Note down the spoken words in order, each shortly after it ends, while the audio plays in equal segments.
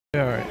We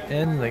are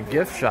in the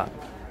gift shop.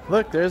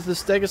 Look, there's the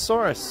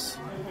Stegosaurus.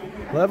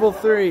 Level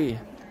 3.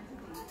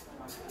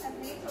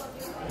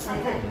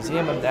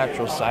 Museum of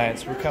Natural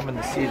Science. We're coming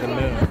to see the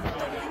moon.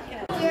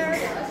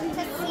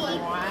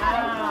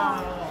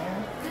 Wow.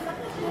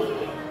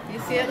 You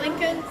see it,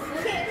 Lincoln?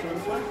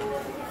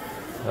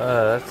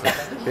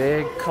 That's a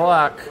big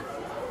clock.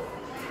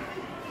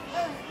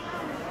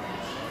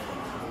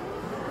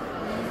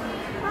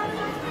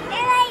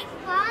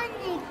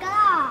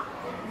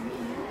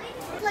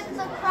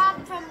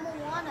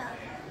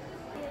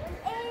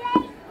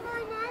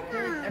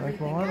 Like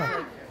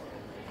Moana.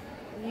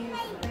 These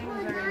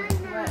things are in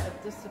threat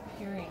of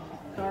disappearing.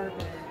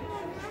 Garbage,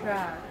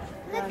 trash,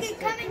 look, it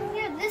coming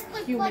here. This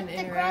looks human like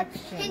the crab's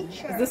interaction.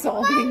 pincher. Is this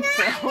all being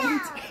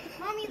filmed?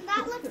 Mommy,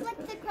 that looks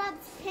like the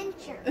crab's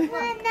pincher.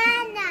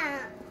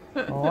 Banana.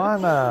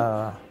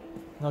 Moana.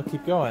 No,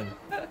 keep going.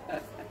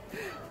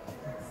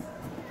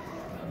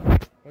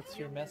 What's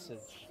your message?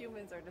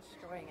 Humans are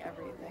destroying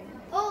everything.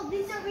 Oh,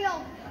 these are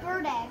real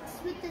bird eggs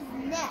with this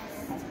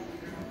nest.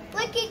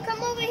 Linky,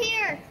 come over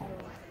here.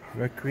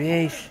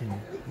 Recreation,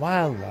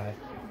 wildlife. I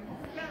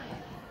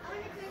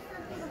want to say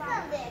something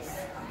about this.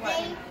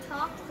 They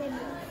talk, they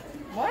move.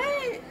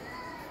 What?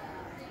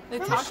 They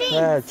The talk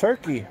machines.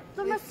 Turkey.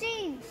 The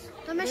machines.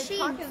 The They machines.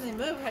 talk and they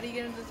move. How do you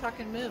get them to talk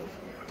and move?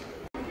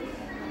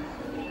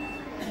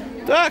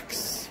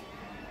 Ducks.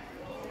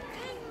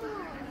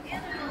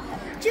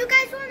 Do you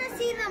guys want to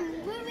see them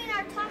moving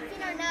or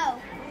talking or no?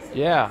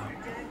 Yeah.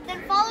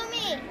 Then follow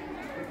me.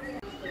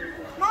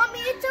 Mommy,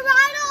 it's a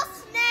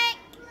rattlesnake.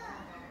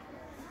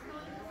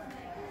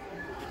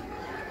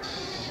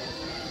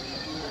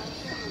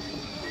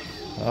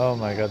 Oh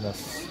my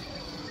goodness.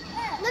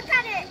 Look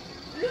at it.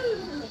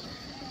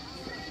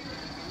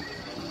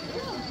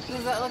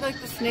 Does that look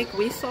like the snake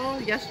we saw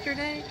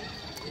yesterday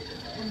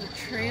on the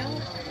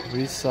trail?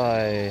 We saw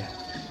a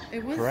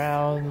It was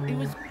brown. It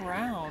was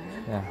brown.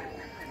 Yeah.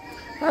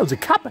 That was a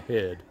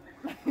copperhead.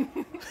 No, it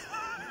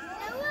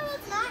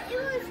was not. It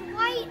was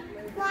white,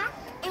 black,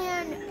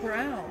 and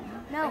Brown.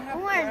 no, They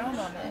have orange. brown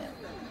on it.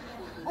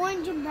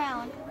 Orange and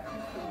brown.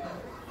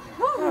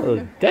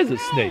 Oh, desert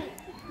snake.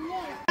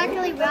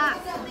 Actually rock.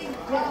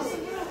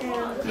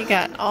 You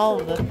got all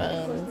the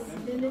phones.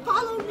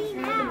 Follow me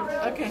now.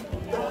 Okay.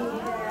 Follow me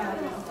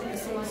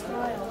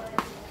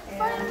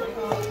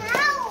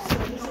now.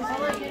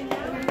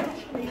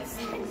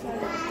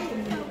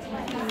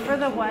 For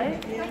the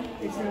what?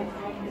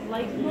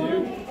 Light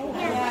blue?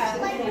 Yeah.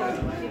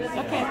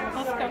 Okay,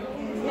 let's go.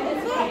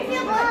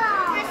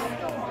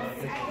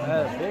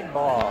 That's a big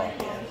ball.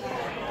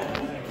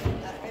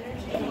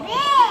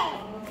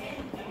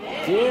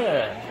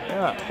 Yeah.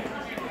 Yeah.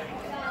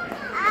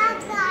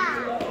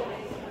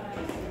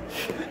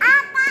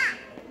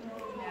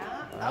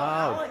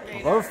 Oh,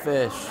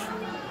 blowfish.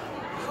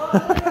 We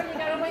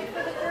gotta wait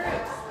for the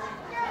group.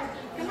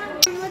 Come on,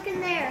 look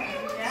in there.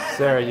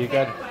 Sarah, you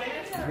got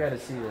to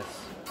see this.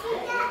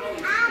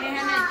 Hey,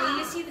 Hannah, do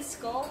you see the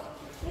skull?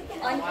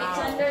 It's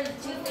under the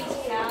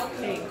two-faced cow.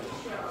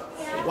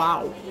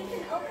 Wow.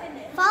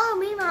 Follow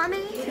me,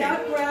 Mommy.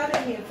 Without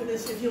grabbing it for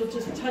this, if you'll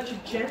just touch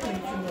it gently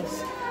from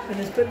this,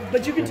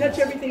 but you can touch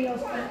everything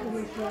else after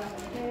we grab.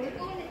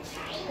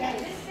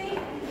 Okay?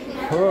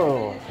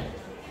 Whoa.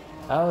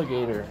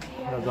 Alligator.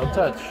 No, don't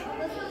touch.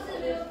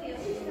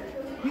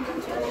 You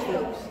can touch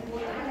those.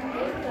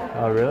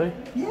 Oh, really?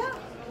 Yeah,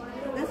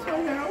 that's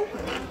why they're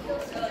open.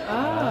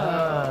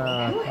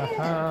 Ah.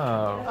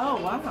 Oh,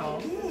 wow.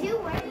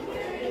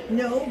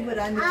 No, but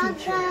I'm the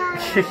teacher.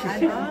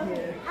 I'm not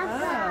here.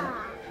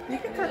 You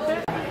can cut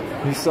that.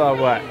 You saw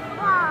what?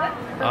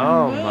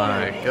 Oh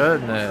my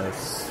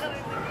goodness.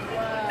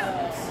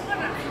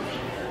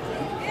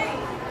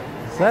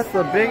 Is that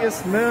the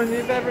biggest moon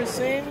you've ever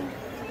seen?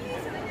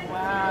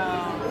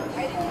 Wow.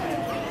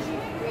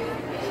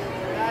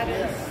 That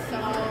is so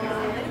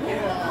cool.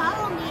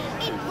 Follow me.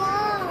 It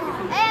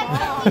blows.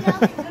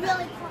 Actually, it's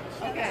really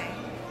close. Okay.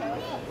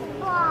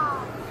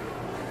 Wow.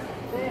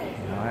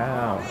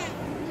 Wow.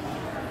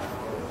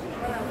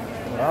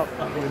 Well,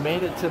 we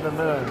made it to the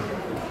moon.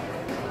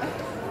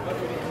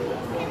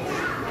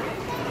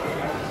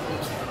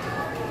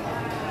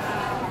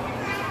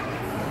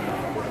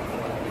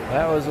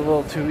 That was a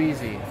little too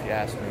easy, if you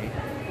ask me.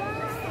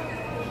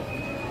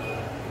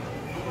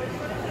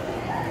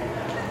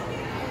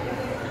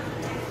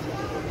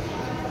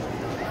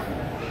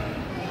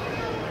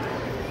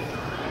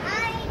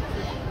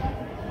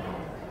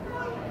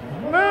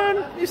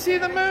 Moon! You see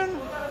the moon?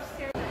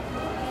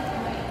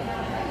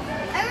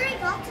 I already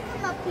got to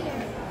come up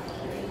here.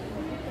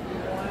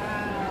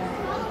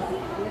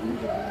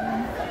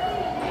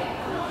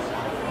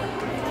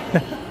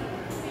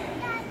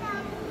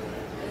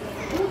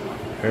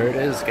 Here it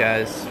is,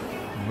 guys.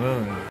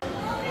 Moon.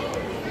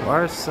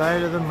 Our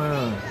side of the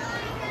moon.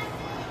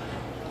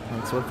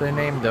 That's what they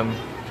named them.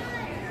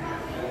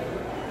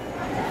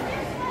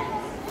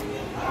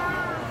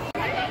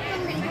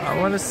 I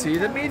want to see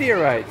the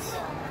meteorites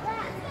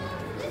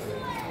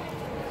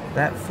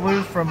that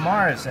flew from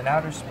Mars in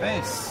outer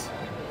space.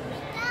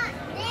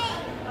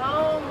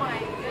 Oh my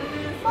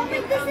goodness.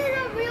 this is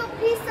a real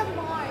piece of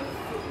Mars.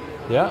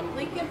 Yeah.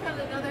 Lincoln found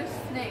another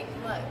snake.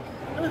 Look.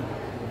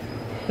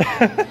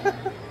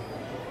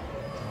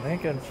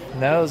 Lincoln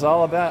knows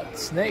all about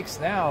snakes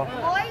now.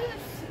 Are you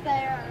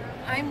scared?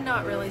 I'm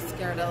not really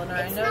scared, Eleanor.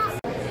 I know.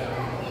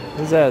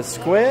 Is that a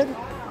squid?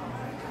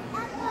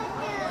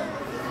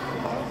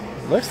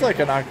 Looks like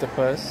an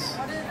octopus.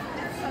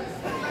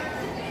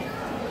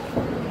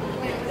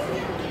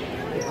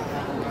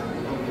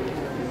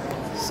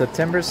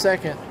 September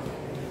 2nd.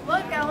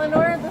 Look,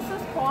 Eleanor, this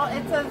is cool.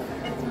 It says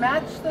it's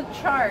matched the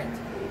chart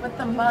with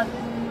the month.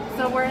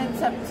 So we're in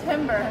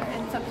September,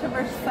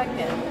 September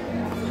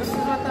 2nd. This is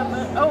what the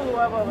moon, oh,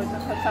 whoa,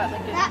 just touch that,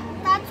 Lincoln.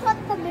 That's what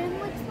the moon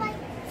looks like?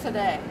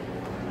 Today.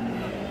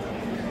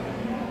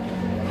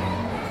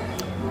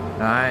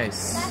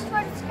 Nice. That's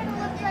what it's going to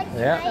look like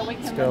Yeah, tonight?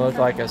 it's gonna look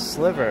like a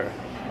sliver.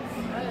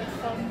 That is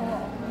so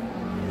cool.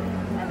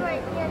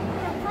 Alright, here,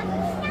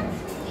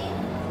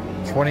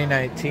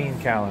 2019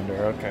 calendar,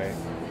 okay.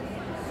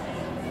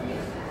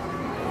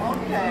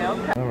 Okay. Now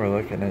we're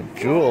looking at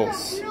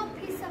jewels. Little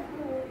piece of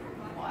gold.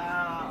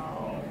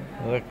 Wow.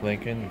 Look,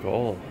 Lincoln,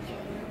 gold.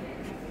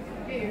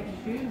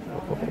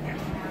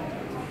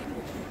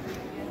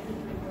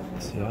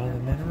 See all the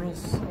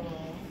minerals?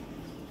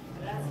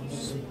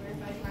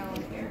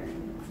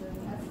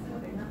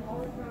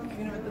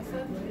 You know what this is?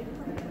 It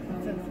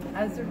says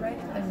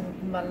azurite and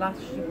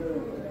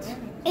malachite.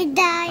 It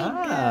died.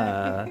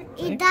 Ah,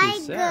 It thank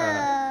you,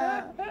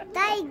 Sarah.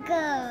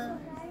 Tiger.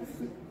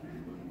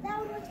 That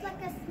one looks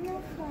like a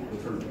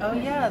snowflake. Oh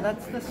yeah,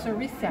 that's the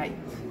cerussite.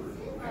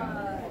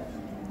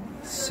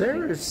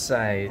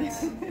 Cerussite.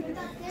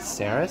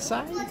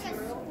 Cerussite?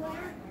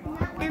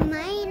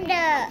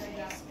 Amanda.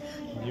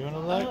 You wanna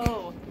look?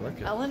 Oh, Look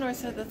at Eleanor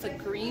said that's a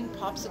green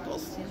popsicle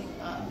standing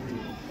up.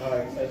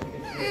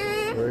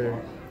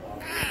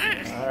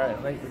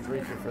 Alright, Lincoln's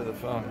reaching for the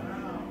phone.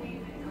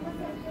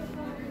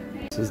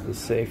 This is the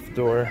safe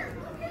door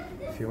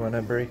if you want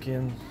to break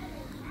in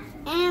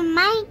And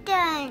my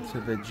turn. to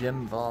the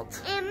gym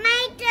vault. And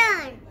my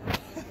turn.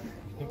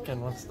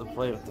 Lincoln wants to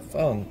play with the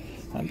phone.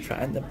 I'm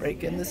trying to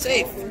break in the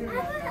safe.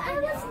 I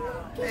was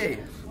Hey,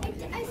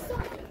 I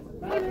saw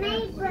and my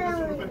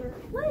turn.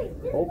 Wait.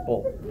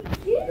 opal.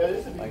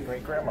 My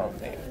great grandma's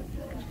name.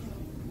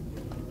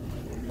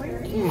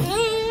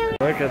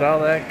 Look at all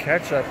that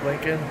ketchup,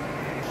 Lincoln.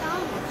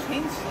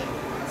 Changed it.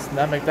 It's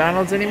not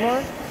McDonald's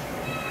anymore?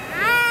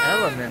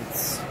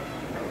 Elements.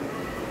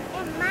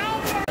 And my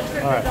turn.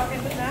 Alright.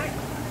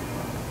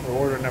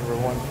 Order number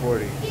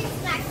 140. These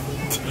snacks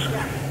here?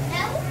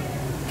 No?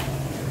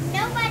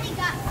 Nobody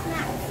got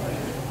snacks.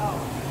 Oh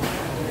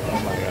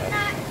my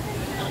god.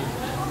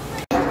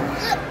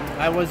 Look.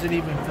 I wasn't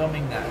even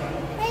filming that.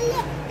 Hey,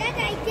 look. Dad,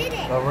 I did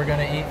it. But we're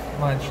gonna eat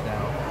lunch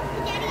now.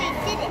 Daddy, I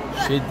did it.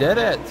 Look. She did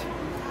it.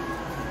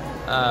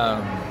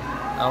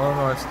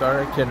 Eleanor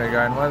started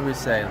kindergarten. What did we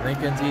say?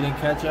 Lincoln's eating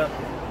ketchup.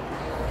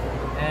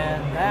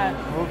 And that,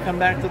 we'll come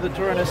back to the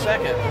tour in a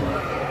second.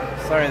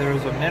 Sorry, there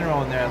was a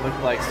mineral in there that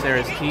looked like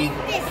Sarah's teeth.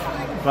 This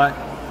one. But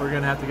we're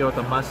gonna have to go with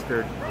the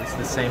mustard. It's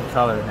the same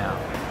color now.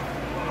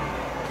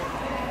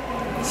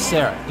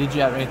 Sarah, did you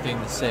have anything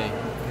to say?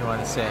 You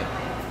want to say?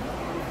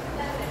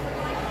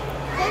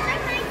 Those are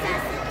my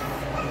glasses.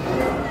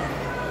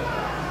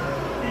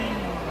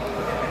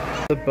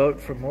 The boat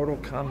from Mortal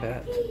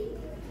Kombat.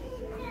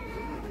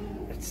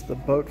 It's the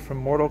boat from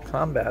Mortal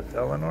Kombat,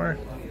 Eleanor.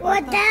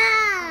 What the?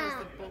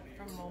 The boat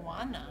from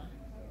Moana.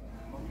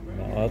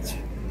 No,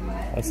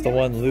 that's the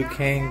one Liu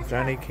Kang,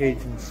 Johnny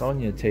Cage, and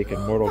Sonya take in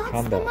Mortal That's the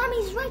Kombat.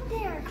 Mummies right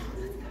there.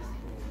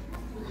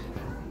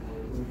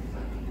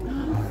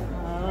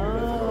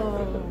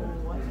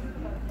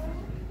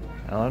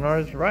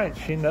 Eleanor's right.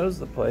 She knows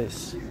the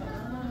place.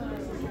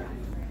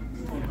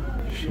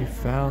 She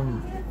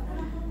found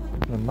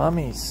the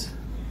mummies.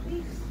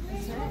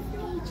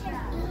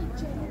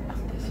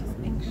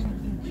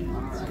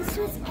 This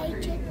was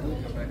ancient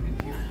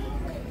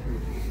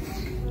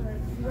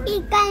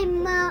Ikay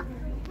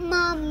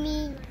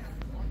mommy.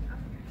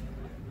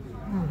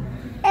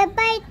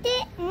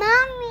 Ebaite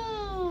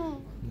mommy.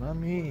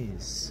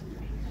 Mummies.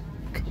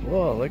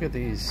 Cool. Look at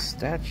these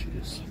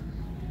statues.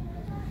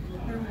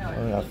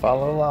 Oh yeah,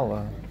 follow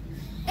Lala.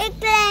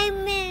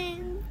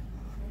 Climbing.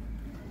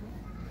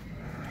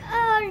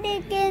 Oh,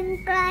 they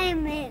can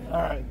climbing.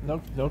 All right,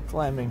 no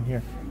climbing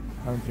here.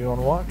 Do you want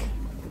to walk?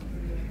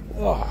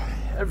 Oh,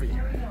 heavy.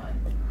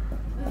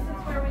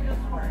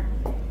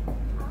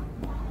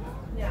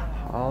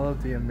 All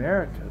of the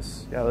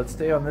Americas. Yeah, let's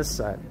stay on this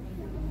side.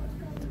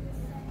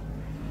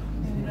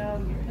 No,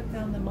 you put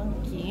down the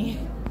monkey.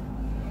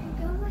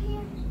 Go over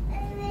here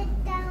and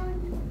get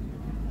down.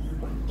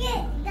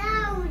 Get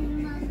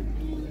down,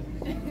 monkey.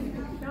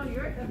 No,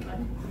 you're the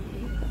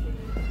monkey.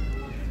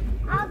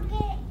 I'll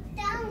get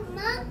down,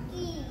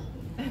 monkey.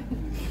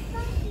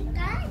 Monkey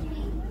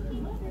climbing.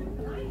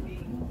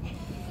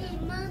 Hey,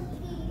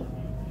 monkey.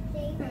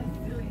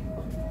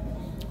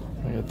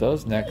 Look at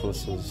those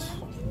necklaces.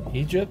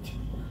 Egypt?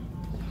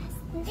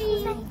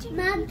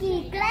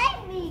 Monkey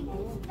climbing.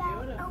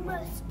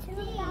 Almost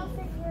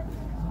 2,000 years.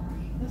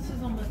 This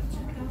is almost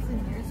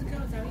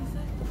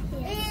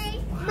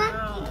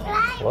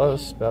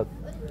Close, about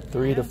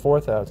 3,000 to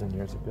 4,000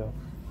 years ago.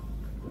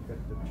 Look at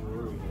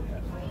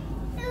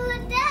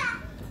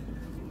that.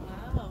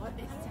 Wow, what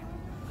is that?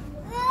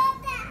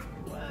 Look at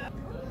that.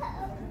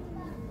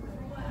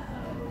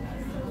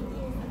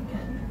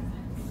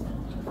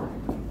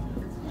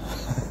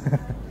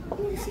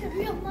 You want to see a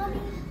real mummy?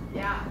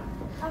 Yeah.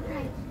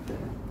 Okay.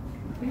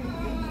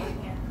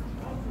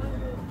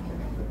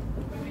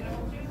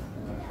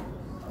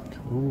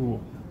 Ooh.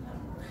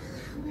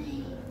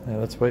 Yeah,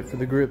 let's wait for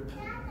the group.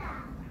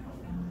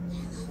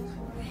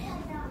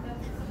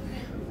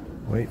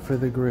 Wait for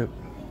the group.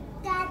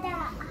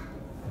 Dada.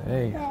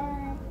 Hey.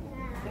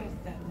 There's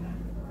that.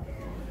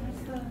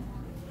 Where's the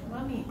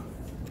mummy?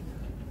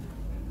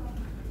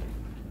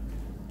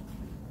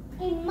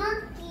 A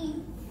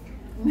monkey.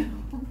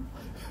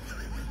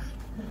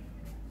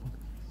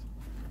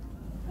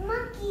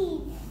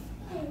 Monkey.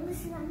 Hey,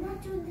 listen, I'm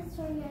not doing this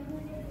for you. I'm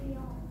doing it for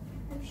y'all.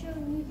 I'm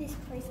showing you this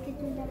place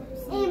because you've never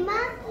seen it. A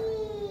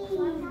monkey. So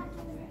I'm not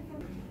doing it for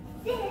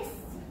this.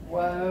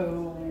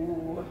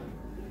 Whoa.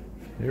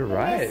 You're Have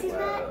right. you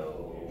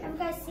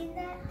guys seen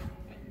that?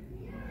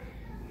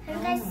 Have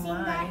you guys seen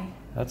that?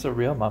 That's a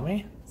real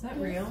mummy? Is that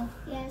real?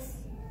 Yes.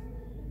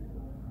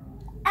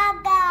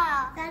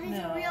 Ada. That is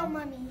No. a real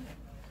mummy.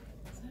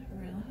 Is that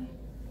really?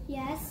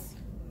 Yes.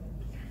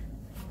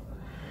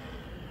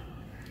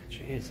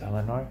 Jeez,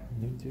 Eleanor,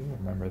 you do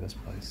remember this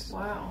place.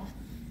 Wow.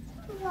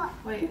 What?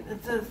 Wait,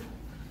 it says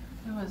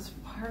it was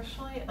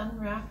partially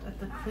unwrapped at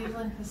the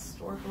Cleveland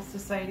Historical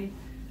Society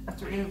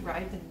after it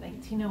arrived in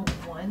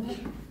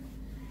 1901.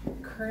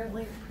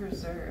 Currently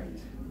preserved.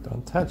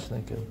 Don't touch,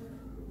 Lincoln.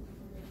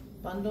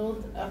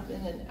 Bundled up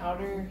in an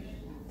outer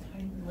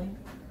tiny link.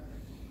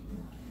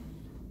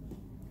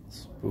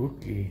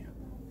 Spooky.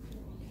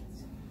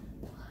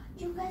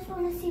 Do you guys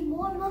want to see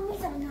more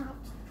mummies or not?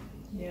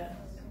 Yes.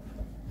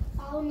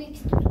 I'll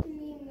make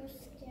me more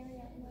scary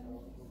at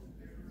mummies.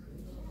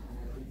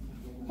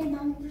 Hey,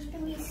 Mom, there's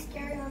going to be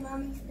scarier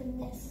mummies than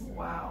this.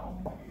 Wow.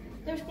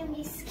 There's going to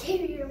be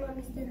scarier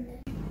mummies than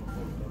this.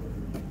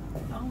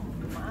 Oh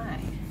my.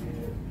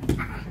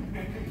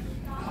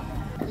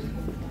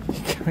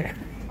 Come here.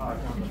 Are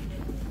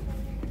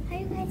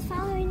you guys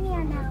following me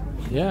or no?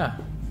 Yeah.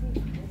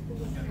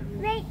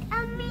 Wait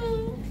on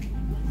me.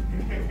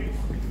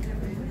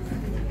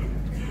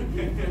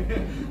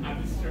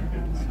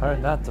 It's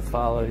hard not to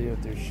follow you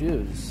with your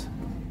shoes.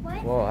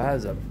 What? Whoa, that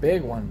is a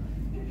big one.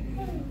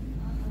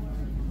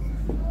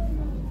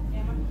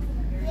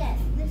 Yes,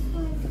 this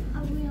one's a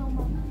real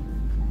mummy.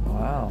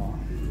 Wow.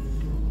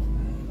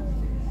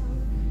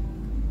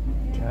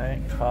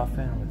 Giant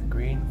coffin with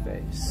green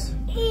face.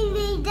 He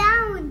lay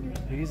down.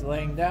 He's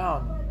laying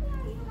down.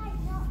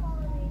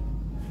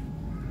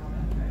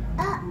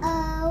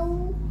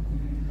 Uh-oh.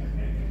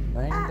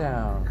 Laying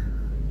down.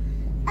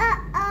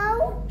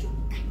 Uh-oh.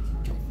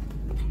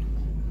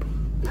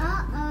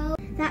 Uh-oh.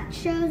 That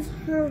shows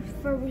her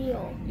for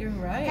real. You're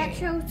right. That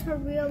shows her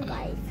real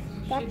life.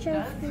 That She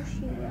shows does? who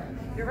she was.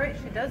 You're right,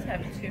 she does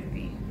have 2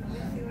 feet.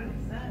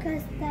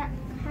 Because that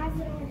has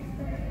it on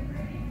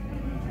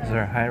her. These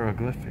are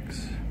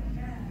hieroglyphics.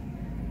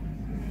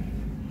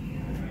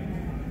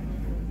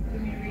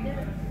 Can you read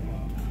it?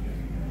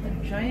 A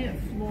giant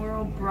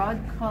floral broad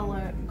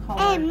collar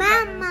Hey, covers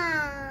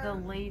Mama. the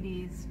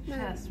lady's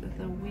chest with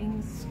a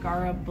winged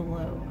scarab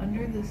below.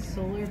 Under the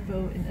solar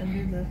boat and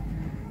under the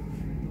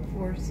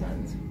 4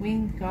 suns.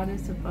 Winged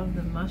goddess above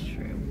the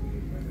mushroom.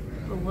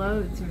 Below,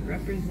 it's a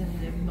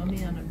representative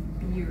mummy on a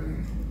bier.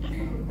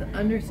 The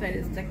underside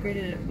is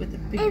decorated with a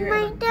figure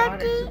of a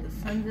goddess with a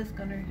sun disk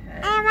on her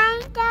head. Am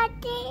I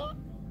dirty?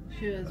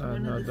 She was Oh,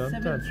 one no, of the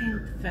don't touch.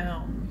 17th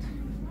found.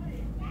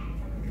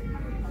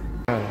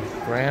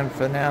 Grand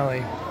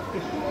finale.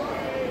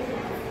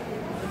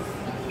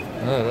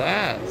 Look at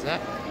that. Is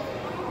that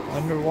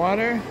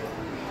underwater?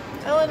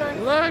 Eleanor,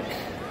 Look!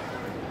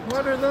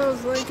 What are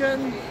those,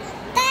 Lincoln?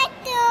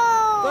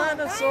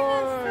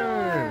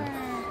 Dinosaurs!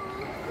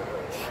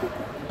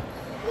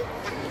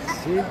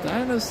 See,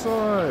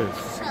 dinosaurs!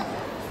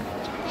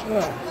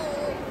 Ugh.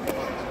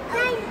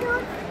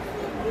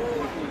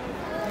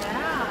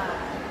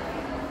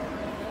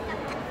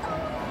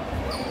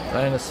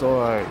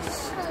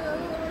 Dinosaurs.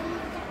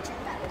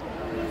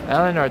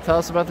 Eleanor, tell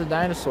us about the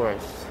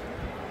dinosaurs.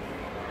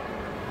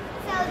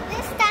 So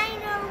this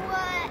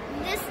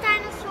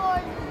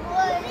dinosaur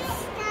was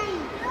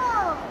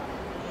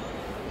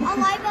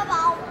alive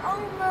about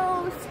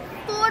almost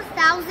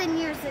 4,000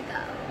 years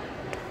ago.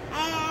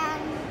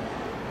 And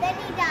then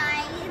he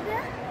died.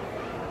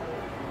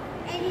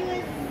 And he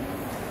was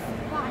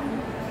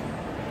gone.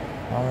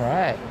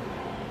 Alright.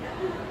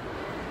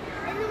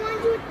 And the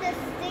ones with the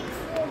sticks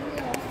were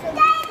real. So this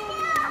one is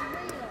real.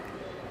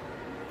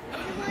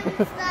 And the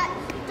ones that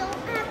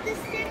don't have the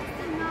sticks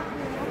are not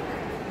real.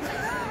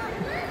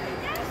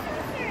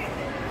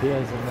 He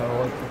doesn't know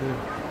what to do.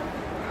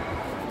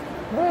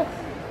 What?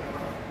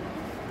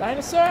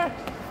 Dinosaur?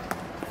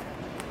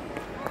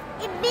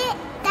 A bit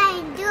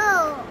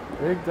dinosaur.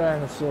 Big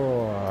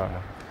dinosaur.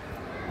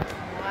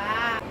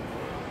 wow.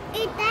 A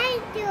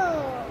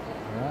dinosaur.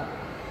 Yeah.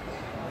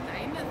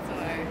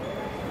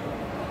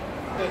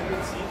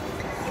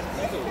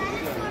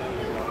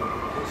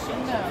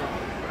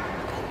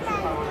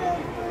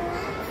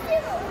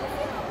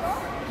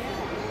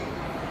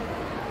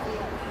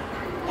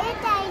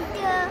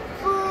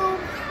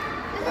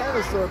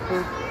 Dinosaur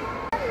poop.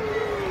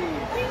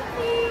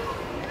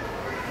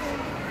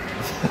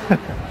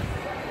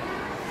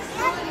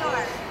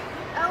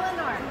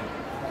 Eleanor.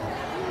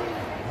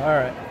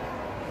 Alright.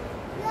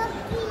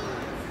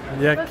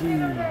 Yucky.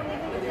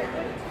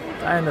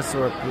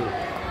 Dinosaur poop.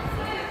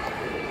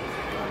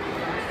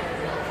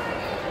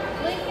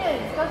 Lincoln,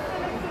 go to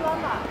the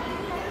Kulama.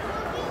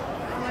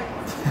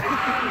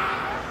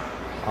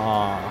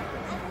 Aww.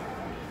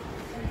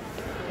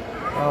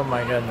 Oh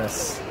my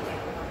goodness.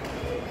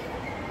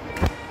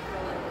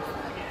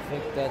 I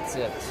think that's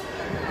it.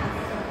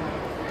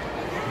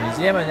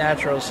 Museum of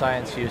Natural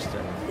Science,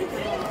 Houston.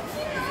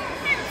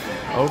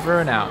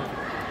 Over and out.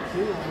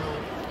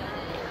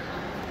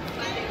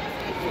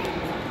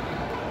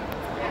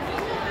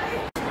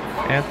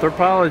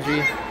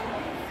 Anthropology.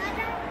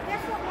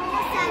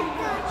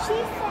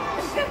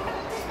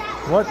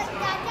 What?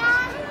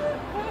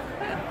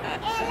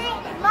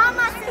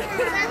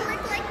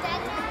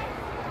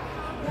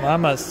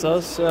 Mama's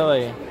so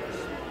silly.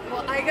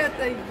 Well, I got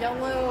the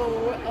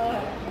yellow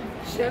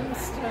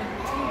gemstone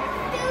teeth.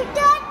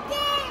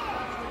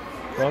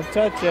 Don't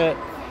touch it.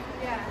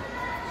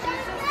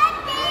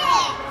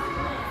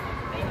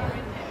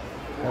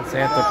 That's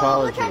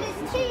anthropology. Look at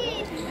his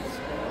teeth.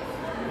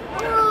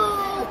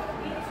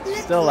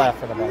 Still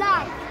laughing about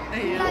that.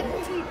 Like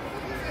teeth.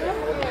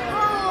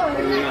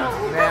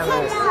 Man,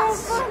 That's so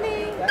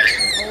funny.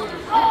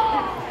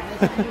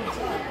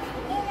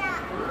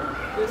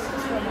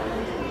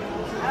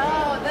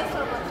 Oh, this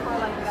one looks more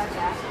like that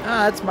guy.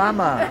 Ah, that's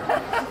Mama.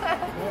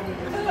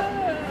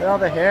 Look at all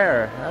the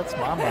hair. That's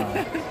Mama. No,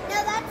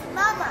 that's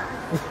Mama.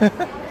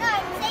 No,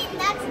 I'm saying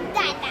that's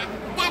Dada.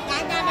 Dada.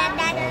 Oh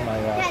my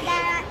gosh.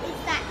 Dada is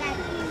Dada.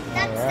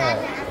 That's Alright.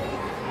 Dada.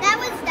 That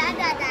was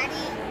Dada,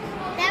 Daddy.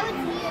 That was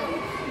you.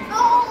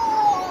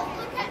 Oh,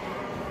 look at.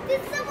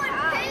 Did someone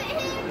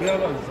hit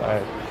him?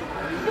 Sorry.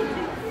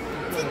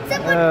 Did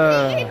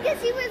someone hit him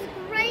because he was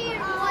gray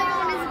and white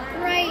on his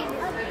brain?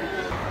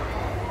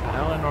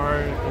 Eleanor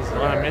is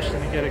on a mission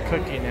to get a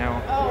cookie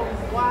now. Oh,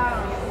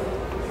 wow.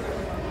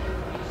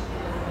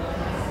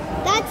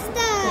 That's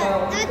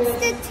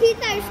the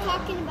teeth I was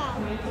talking about.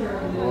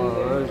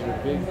 Whoa, those are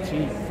big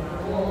teeth.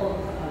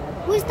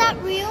 Was that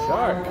real?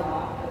 Shark.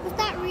 Was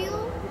that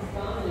real? I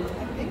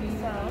think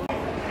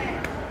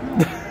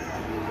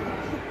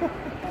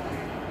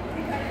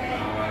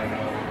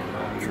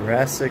so.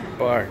 Jurassic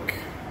Bark.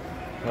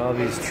 All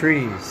these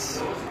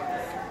trees.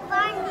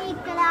 Barney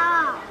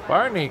clock.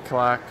 Barney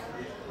clock.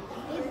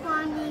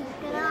 Barney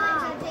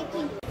clock.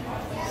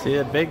 See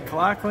a big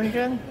clock,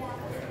 Lincoln?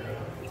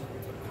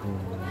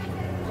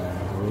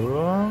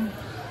 Ooh.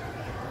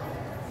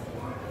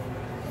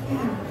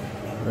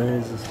 What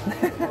is this?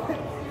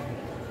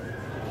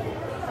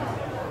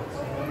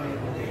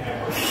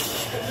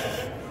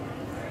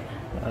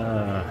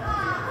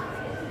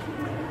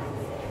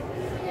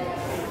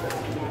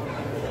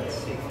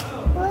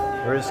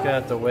 We're just gonna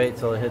have to wait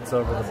till it hits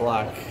over the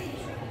block.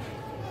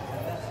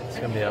 It's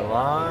gonna be a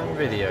long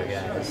video,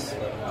 guys.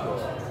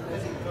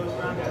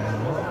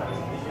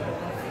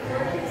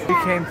 We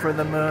came for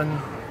the moon.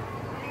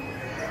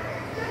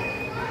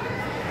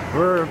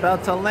 We're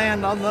about to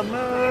land on the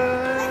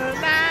moon.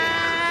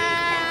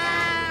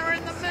 Ah, we're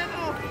in the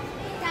middle.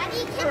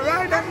 Daddy,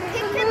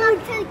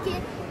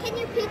 can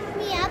you pick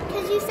me up?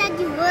 Because you said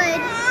you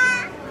would.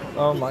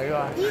 Oh my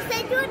god. You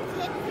said you would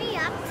pick me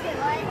up too.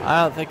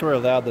 I don't think we're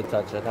allowed to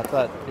touch it. I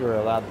thought you were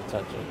allowed to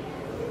touch it.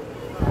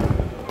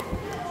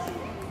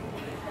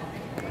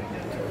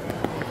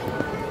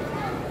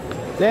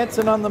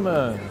 Dancing on the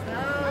moon.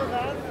 Oh,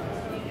 that's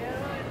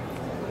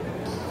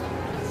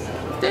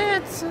cute.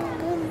 Dancing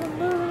on the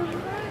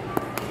moon.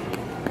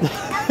 I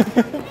was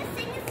going to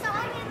sing a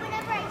song and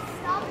whenever I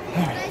stopped,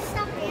 I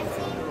stopped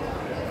dancing.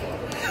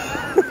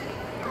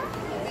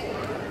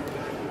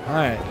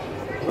 Alright,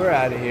 we're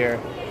out of here.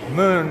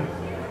 Moon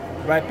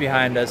right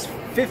behind us.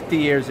 50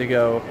 years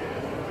ago.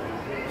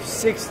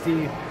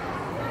 60,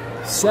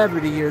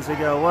 70 years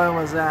ago. When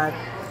was that?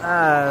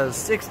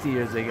 60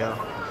 years ago.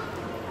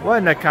 What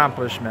an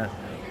accomplishment.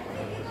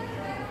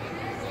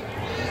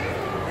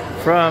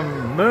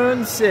 From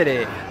Moon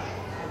City,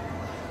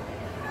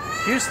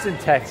 Houston,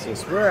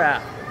 Texas. We're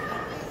out.